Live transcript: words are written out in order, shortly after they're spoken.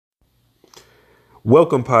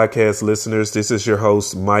Welcome, podcast listeners. This is your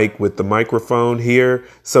host, Mike, with the microphone here.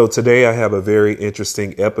 So today I have a very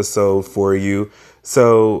interesting episode for you.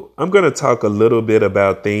 So I'm going to talk a little bit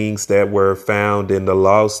about things that were found in the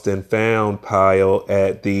lost and found pile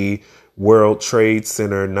at the World Trade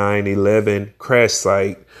Center 9/11 crash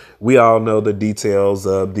site. We all know the details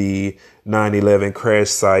of the 9/11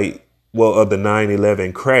 crash site. Well, of the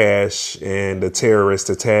 9/11 crash and the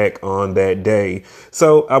terrorist attack on that day.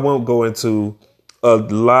 So I won't go into a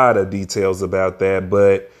lot of details about that,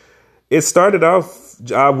 but it started off,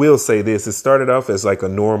 I will say this, it started off as like a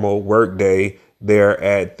normal work day there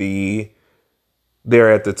at the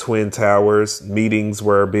Twin Towers. Meetings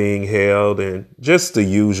were being held and just the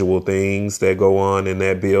usual things that go on in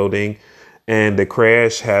that building. And the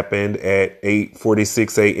crash happened at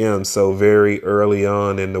 8:46 a.m. So very early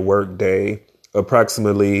on in the workday.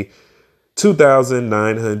 Approximately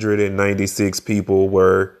 2,996 people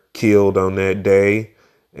were killed on that day.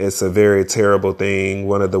 It's a very terrible thing.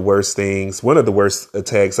 One of the worst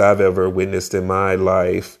attacks I've ever witnessed in my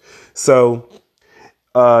life. So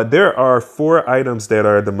there are four items that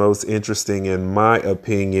are the most interesting, in my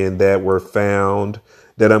opinion, that were found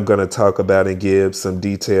that I'm going to talk about and give some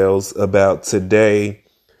details about today.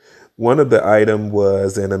 One of the items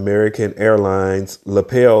was an American Airlines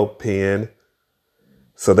lapel pin.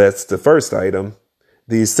 So that's the first item.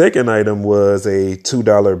 The second item was a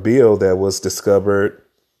 $2 bill that was discovered.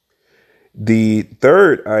 The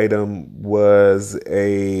third item was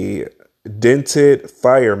a dented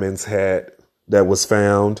fireman's hat that was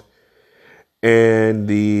found. And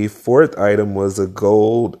the fourth item was a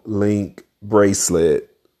gold link bracelet.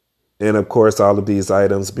 And of course, all of these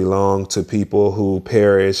items belong to people who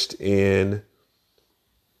perished in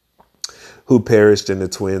the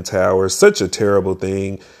Twin Towers. Such a terrible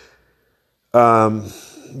thing.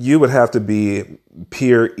 You would have to be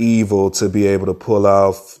pure evil to be able to pull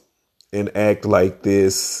off and act like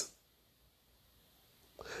this.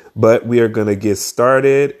 But we are going to get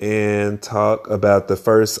started and talk about the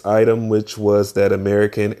first item, which was that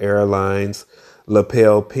American Airlines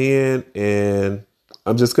lapel pin. And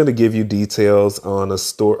I'm just going to give you details on the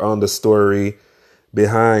story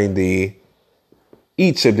behind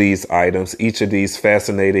each of these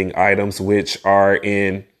fascinating items, which are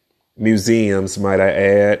in museums, might I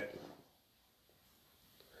add.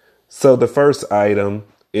 So the first item,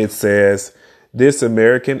 it says, this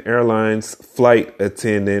American Airlines flight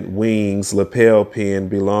attendant wings lapel pin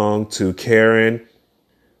belonged to Karen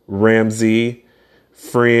Ramsey,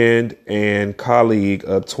 friend and colleague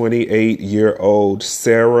of 28-year-old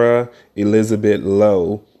Sarah Elizabeth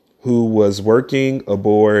Lowe, who was working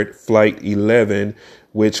aboard Flight 11,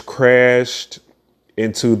 which crashed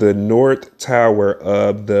into the North Tower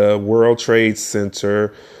of the World Trade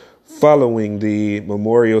Center following the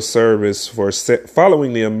memorial service for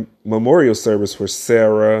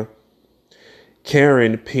Sarah.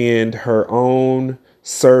 Karen pinned her own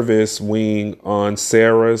service wing on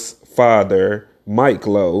Sarah's father, Mike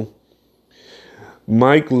Lowe.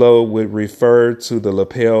 Mike Lowe would refer to the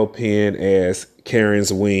lapel pin as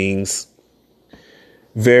Karen's wings.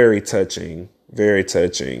 Very touching, very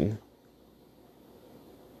touching.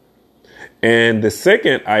 And the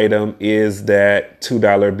second item is that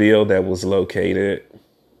 $2 bill that was located.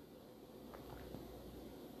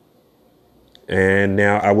 And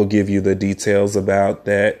now I will give you the details about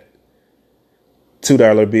that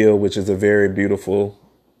 $2 bill, which is a very beautiful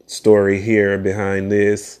story here behind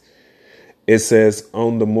this. It says,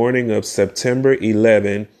 on the morning of September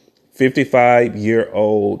 11,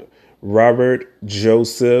 55-year-old Robert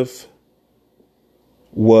Joseph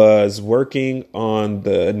was working on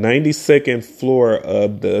the 92nd floor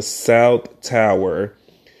of the South Tower.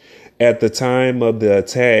 At the time of the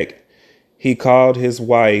attack, he called his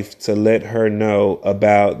wife to let her know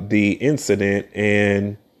about the incident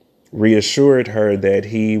and reassured her that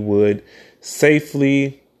he would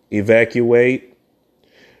safely evacuate.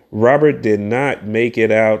 Robert did not make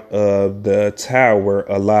it out of the tower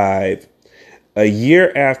alive. A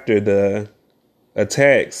year after the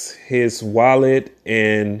attacks, his wallet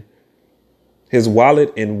and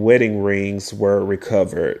wedding rings were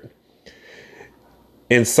recovered.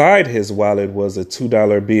 Inside his wallet was a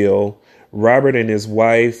 $2 bill. Robert and his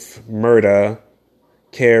wife, Myrta,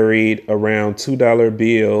 carried around $2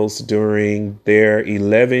 bills during their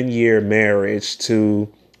 11-year marriage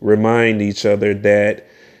to remind each other that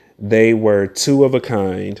they were two of a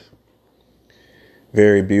kind.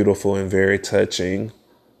 Very beautiful and very touching.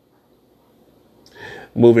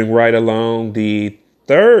 Moving right along, the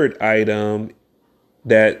third item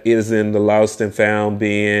that is in the lost and found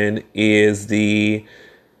bin is the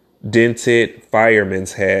dented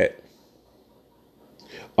fireman's hat.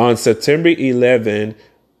 On September 11,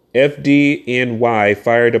 FDNY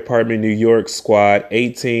Fire Department New York Squad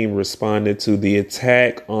 18 responded to the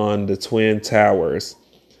attack on the Twin Towers.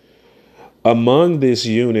 Among this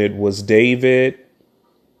unit was David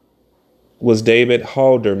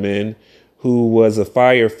Halderman, who was a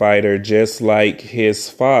firefighter just like his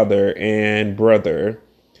father and brother.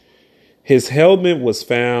 His helmet was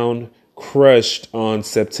found crushed on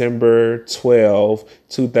September 12,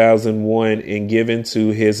 2001, and given to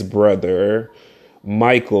his brother,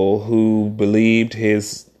 Michael, who believed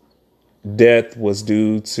his death was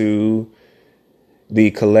due to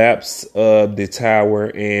the collapse of the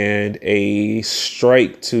tower and a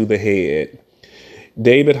strike to the head.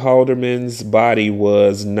 David Halderman's body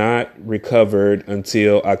was not recovered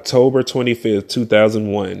until October 25th,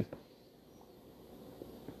 2001.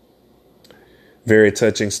 Very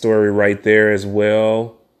touching story right there as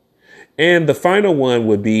well. And the final one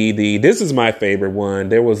would be this is my favorite one.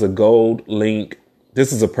 There was a gold link.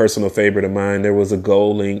 This is a personal favorite of mine. There was a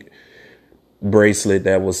gold link bracelet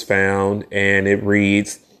that was found, and it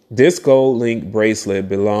reads, "This gold link bracelet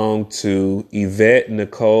belonged to Yvette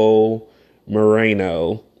Nicole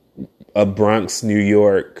Moreno of Bronx, New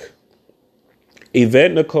York."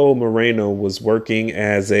 Yvette Nicole Moreno was working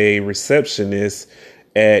as a receptionist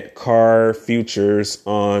at Car Futures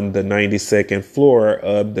on the 92nd floor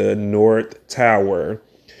of the North Tower.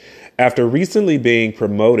 After recently being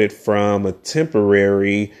promoted from a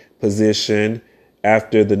temporary position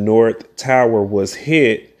after the North Tower was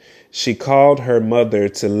hit, she called her mother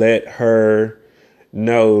to let her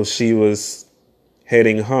know she was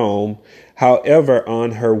heading home. However,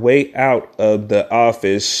 on her way out of the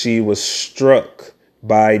office, she was struck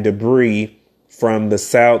by debris from the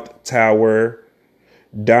South Tower,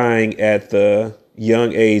 dying at the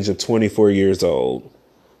young age of 24 years old.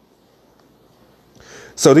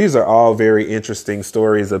 So these are all very interesting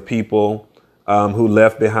stories of people who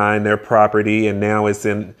left behind their property, and now it's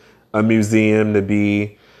in a museum to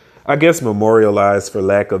be, I guess, memorialized, for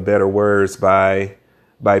lack of better words, by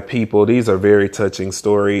people. These are very touching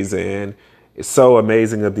stories, and it's so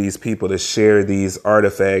amazing of these people to share these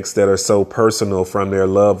artifacts that are so personal from their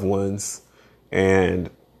loved ones. And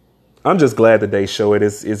I'm just glad that they show it.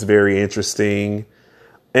 It's very interesting.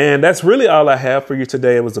 And that's really all I have for you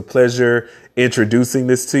today. It was a pleasure introducing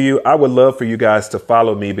this to you. I would love for you guys to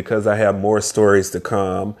follow me because I have more stories to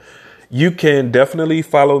come. You can definitely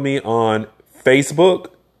follow me on Facebook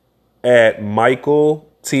at Michael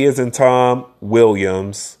T as in Tom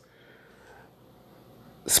Williams.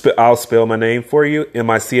 I'll spell my name for you.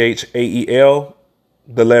 Michael,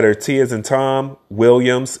 the letter T as in Tom,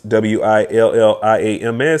 Williams,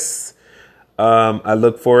 Williams. I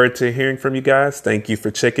look forward to hearing from you guys. Thank you for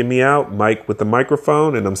checking me out. Mike with the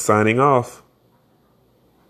microphone, and I'm signing off.